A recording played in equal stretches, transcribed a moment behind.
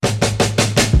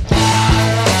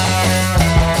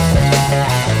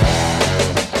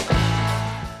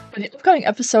upcoming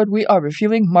episode, we are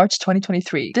reviewing March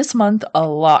 2023. This month, a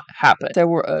lot happened. There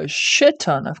were a shit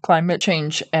ton of climate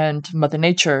change and Mother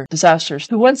Nature disasters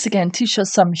to once again teach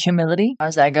us some humility.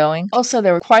 How's that going? Also,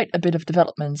 there were quite a bit of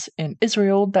developments in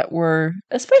Israel that were,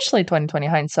 especially 2020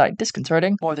 hindsight,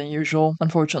 disconcerting. More than usual,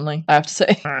 unfortunately, I have to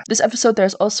say. This episode,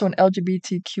 there's also an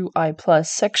LGBTQI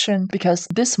plus section because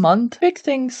this month, big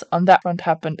things on that front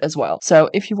happened as well. So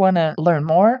if you want to learn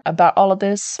more about all of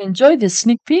this, enjoy this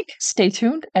sneak peek, stay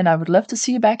tuned, and I would love to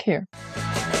see you back here.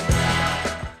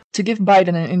 To give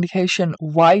Biden an indication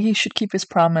why he should keep his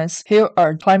promise, here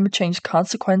are climate change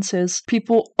consequences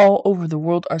people all over the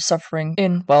world are suffering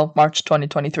in, well, March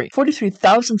 2023.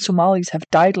 43,000 Somalis have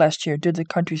died last year due to the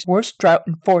country's worst drought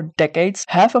in 4 decades.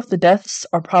 Half of the deaths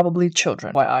are probably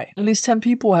children. At least 10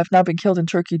 people have now been killed in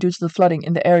Turkey due to the flooding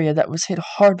in the area that was hit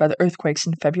hard by the earthquakes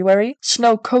in February.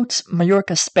 Snow coats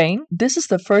Mallorca, Spain. This is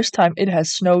the first time it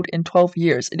has snowed in 12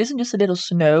 years. It isn't just a little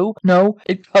snow. No,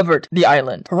 it covered the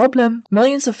island. Problem.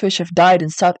 Millions of fish have died in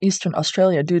southeastern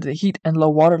Australia due to the heat and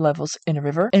low water levels in a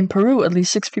river. In Peru, at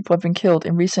least 6 people have been killed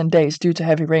in recent days due to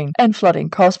heavy rain and flooding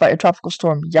caused by a tropical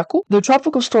storm Yaku. The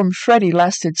tropical storm Freddy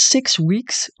lasted 6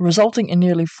 weeks, resulting in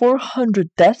nearly 400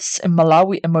 deaths in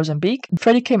Malawi and Mozambique.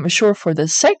 Freddy came ashore for the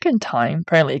second time,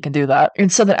 apparently it can do that, in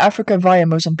southern Africa via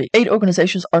Mozambique. 8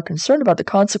 organizations are concerned about the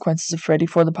consequences of Freddy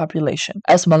for the population,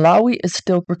 as Malawi is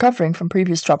still recovering from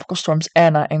previous tropical storms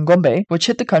Anna and Gombe, which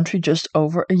hit the country just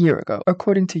over a year ago.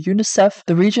 According to UNICEF,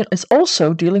 the region is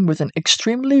also dealing with an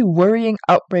extremely worrying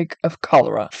outbreak of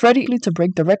cholera. Freddy to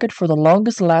break the record for the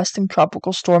longest lasting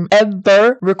tropical storm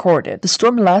ever recorded. The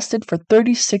storm lasted for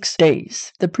 36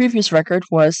 days. The previous record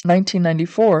was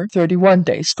 1994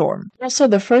 31-day storm. Also,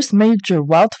 the first major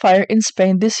wildfire in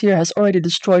Spain this year has already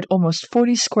destroyed almost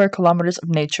 40 square kilometers of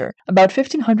nature. About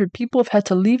 1,500 people have had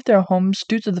to leave their homes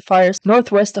due to the fires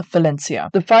northwest of Valencia.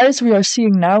 The fires we are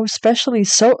seeing now, especially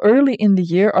so early in the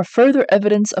year, are further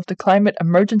evidence of the climate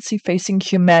emergency facing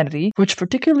humanity, which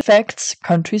particularly affects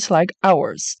countries like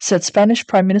ours, said Spanish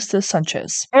Prime Minister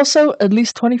Sanchez. Also, at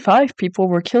least 25 people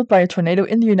were killed by a tornado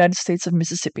in the United States of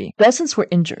Mississippi. Dozens were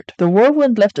injured. The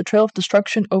whirlwind left a trail of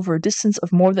destruction over a distance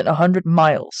of more than 100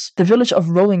 miles. The village of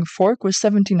Rolling Fork, with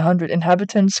 1,700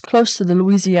 inhabitants close to the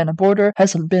Louisiana border,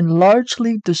 has been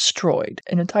largely destroyed.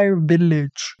 An entire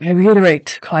village. I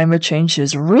reiterate, climate change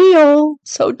is real,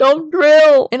 so don't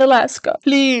drill in Alaska,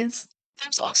 please.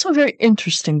 There's also a very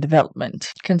interesting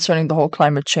development concerning the whole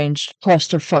climate change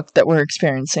clusterfuck that we're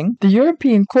experiencing. The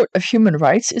European Court of Human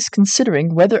Rights is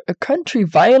considering whether a country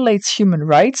violates human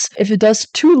rights if it does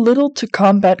too little to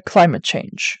combat climate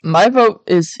change. My vote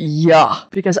is yeah,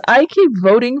 because I keep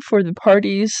voting for the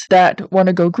parties that want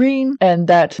to go green and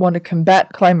that want to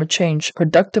combat climate change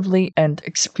productively and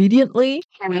expediently.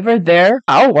 However,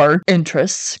 our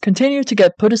interests continue to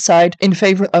get put aside in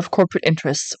favor of corporate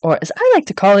interests, or as I like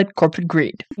to call it, corporate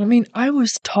greed. I mean, I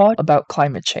was taught about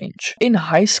climate change in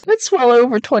high school. It's well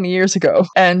over 20 years ago,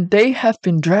 and they have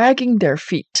been dragging their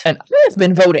feet. And I have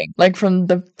been voting, like from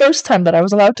the first time that I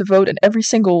was allowed to vote in every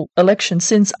single election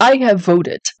since I have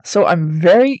voted. So I'm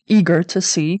very eager to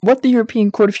see what the European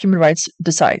Court of Human Rights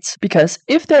decides, because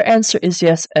if their answer is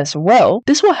yes as well,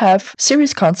 this will have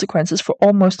serious consequences for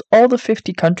almost all the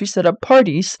 50 countries that are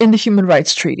parties in the Human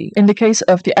Rights Treaty. In the case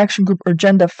of the Action Group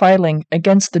Urgenda filing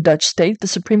against the Dutch state, the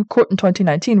Supreme Court in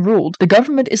 2019 ruled the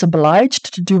government is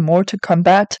obliged to do more to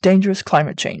combat dangerous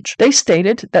climate change. They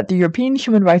stated that the European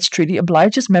Human Rights Treaty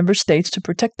obliges member states to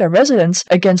protect their residents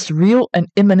against real and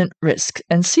imminent risk.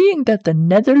 And seeing that the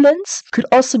Netherlands could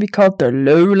also be called the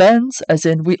lowlands, as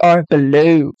in we are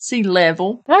below sea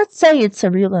level, I'd say it's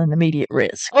a real and immediate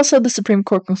risk. Also, the Supreme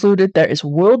Court concluded there is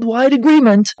worldwide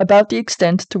agreement about the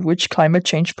extent to which climate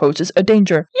change poses a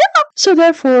danger. Yeah! So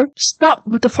therefore, stop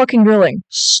with the fucking drilling.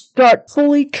 Start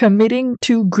fully committing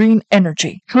to green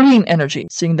energy. Clean energy.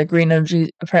 Seeing that green energy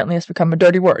apparently has become a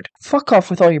dirty word. Fuck off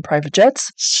with all your private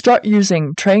jets. Start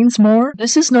using trains more.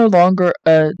 This is no longer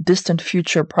a distant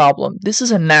future problem. This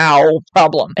is a now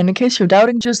problem. And in case you're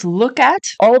doubting, just look at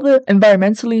all the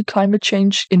environmentally climate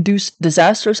change induced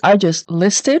disasters I just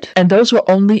listed, and those were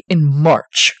only in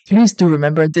March. Please do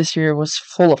remember this year was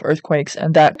full of earthquakes,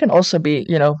 and that can also be,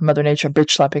 Mother Nature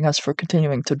bitch slapping us for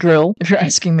continuing to drill, if you're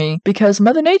asking me, because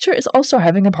Mother Nature is also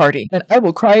having a party, and I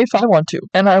will cry if I want to,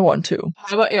 and I want to.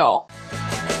 How about y'all?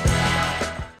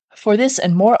 For this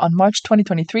and more on March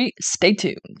 2023, stay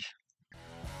tuned.